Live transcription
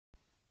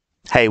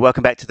Hey,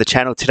 welcome back to the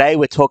channel. Today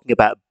we're talking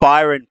about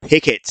Byron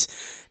Pickett.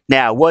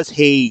 Now, was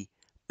he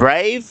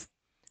brave?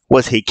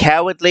 Was he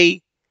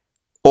cowardly?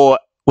 Or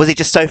was he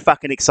just so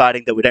fucking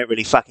exciting that we don't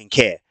really fucking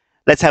care?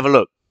 Let's have a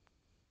look.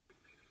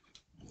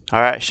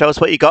 All right, show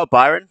us what you got,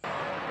 Byron. The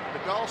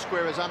goal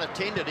square is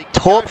unattended.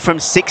 Torp from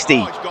 60.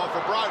 Oh, he's gone for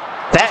broke.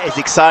 That is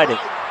exciting.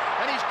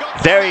 And he's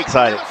got Very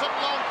exciting. long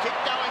kick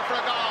going for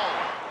a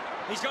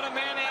goal. He's got a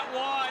man out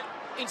wide.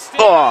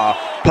 Instead,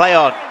 Oh, play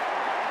on.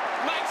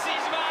 makes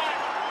his mark.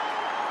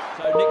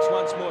 So Nix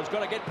once more. He's got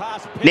to get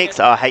past Pickett. Nix,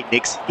 oh, I hate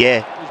Nix.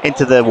 Yeah,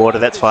 into the water,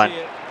 that's fine.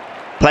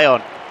 Play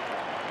on.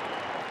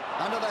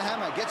 Under the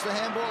hammer, gets the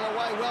handball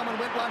away. Wellman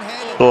went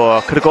one-handed.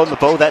 Oh, could have gone the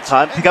ball that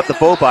time. Pick up the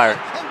ball, Byron.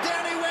 And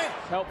down he went.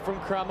 Help from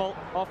Crummell.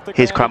 Off the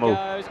Here's ground he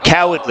Crummell. goes.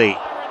 Cowardly.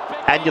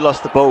 And you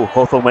lost the ball.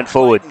 Hawthorn went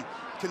forward.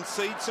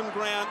 Concede some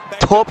ground.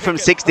 Torp from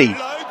 60. Loads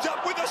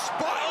up with a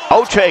spike.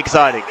 Ultra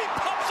exciting. He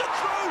pops it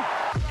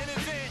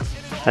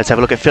through. Let's have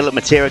a look at Philip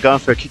Matera going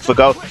for a kick for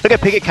goal. Look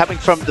at Pickett coming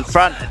from the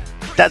front.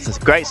 That's a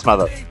great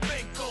smother.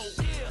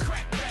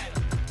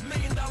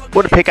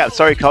 What a pickup.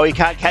 Sorry, Cole, you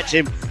can't catch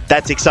him.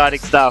 That's exciting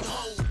stuff.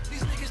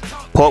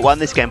 Port won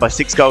this game by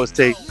 6 goals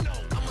too.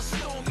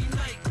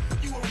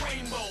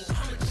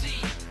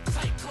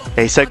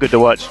 Yeah, he's so good to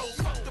watch.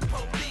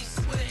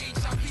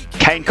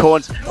 Kane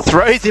Corns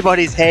throws him on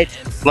his head.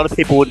 A lot of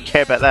people wouldn't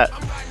care about that.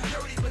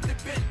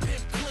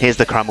 Here's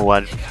the Crummell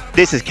one.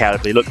 This is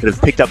cowardly. Look, could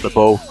have picked up the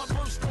ball,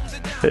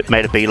 but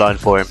made a beeline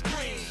for him.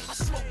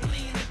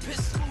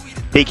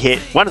 Big hit.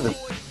 One of the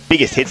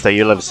biggest hits though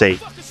you'll ever see.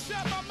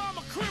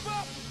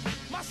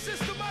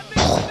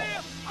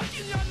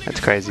 That's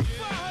crazy.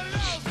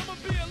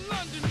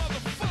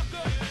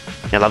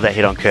 I love that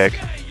hit on Kirk.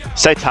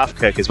 So tough,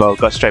 Kirk, as well.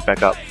 Got straight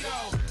back up.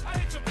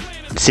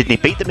 Sydney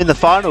beat them in the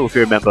final, if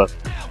you remember,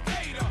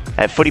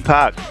 at Footy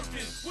Park.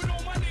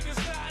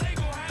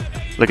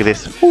 Look at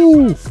this.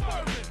 Ooh,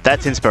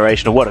 that's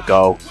inspirational. What a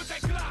goal.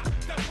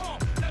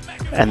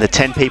 And the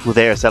 10 people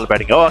there are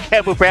celebrating. Oh,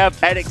 Campbell Brown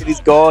panics and he's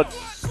gone.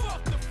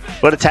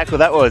 What a tackle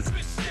that was.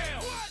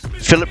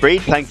 Philip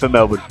Reid playing for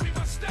Melbourne.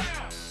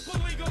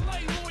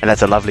 And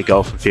that's a lovely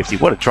goal from 50.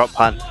 What a drop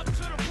punt.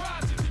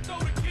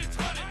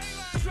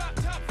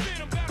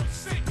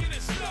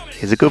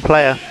 He's a good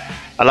player.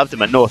 I loved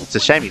him at North. It's a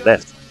shame he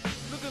left.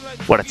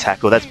 What a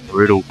tackle. That's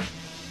brutal.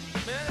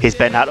 Here's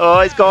Ben Hart. Oh,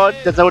 he's gone.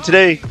 Doesn't know what to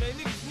do.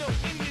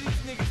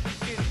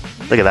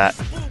 Look at that.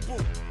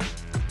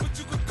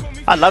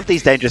 I love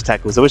these dangerous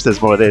tackles. I wish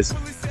there's more of this.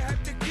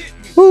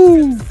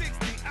 Woo.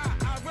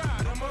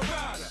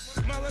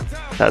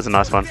 That was a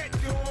nice one.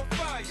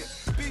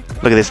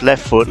 Look at this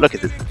left foot. Look at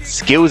the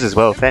skills as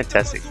well.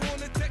 Fantastic.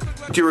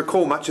 Do you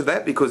recall much of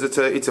that? Because it's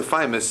a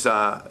famous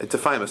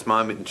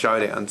moment in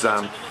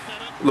showdowns.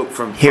 Look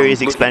from Here he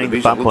is looking at explaining the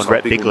vision, bump looks on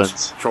like Rhett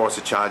Biglands. Tries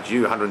to charge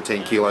you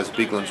 110 kilos of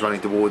Biglands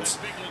running towards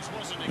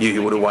you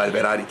who would have weighed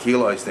about 80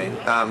 kilos then.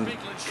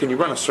 Can you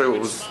run us through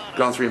what was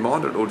going through your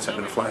mind, or just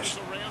happened in a flash?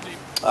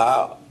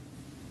 Well,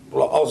 I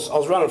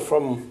was running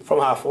from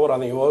half forward, I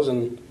think it was,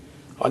 and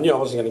I knew I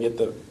wasn't going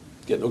to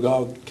get the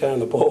goal carrying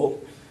the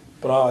ball,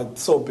 but I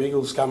saw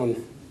Biggles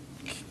coming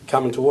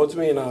towards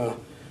me, and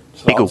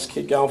so I just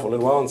keep going for a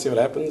little while and see what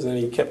happens. And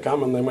he kept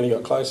coming. Then when he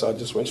got close, I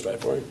just went straight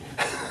for him.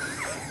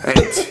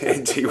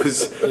 and he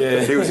was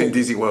in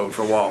dizzy world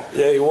for a while.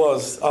 Yeah, he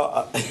was.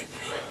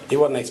 He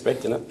wasn't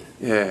expecting it.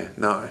 Yeah,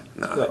 no.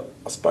 So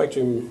I spoke to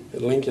him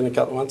at Lincoln a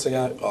couple of months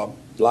ago,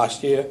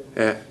 last year.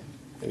 Yeah.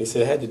 And he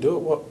said, "How'd you do it?"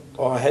 "What?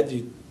 Oh, I had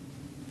you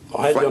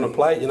on a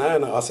plate, you know."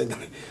 And I said,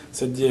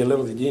 "Yeah,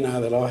 little did you know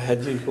that I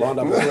had you lined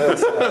up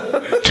as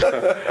well."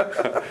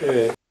 So,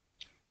 yeah.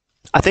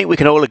 I think we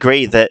can all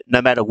agree that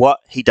no matter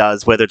what he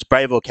does, whether it's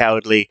brave or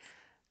cowardly,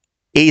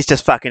 he's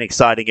just fucking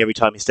exciting every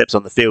time he steps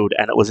on the field.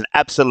 And it was an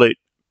absolute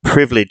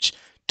privilege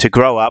to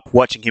grow up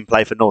watching him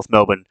play for North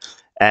Melbourne.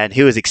 And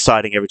he was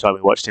exciting every time we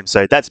watched him.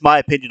 So that's my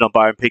opinion on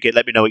Byron Pickett.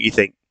 Let me know what you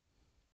think.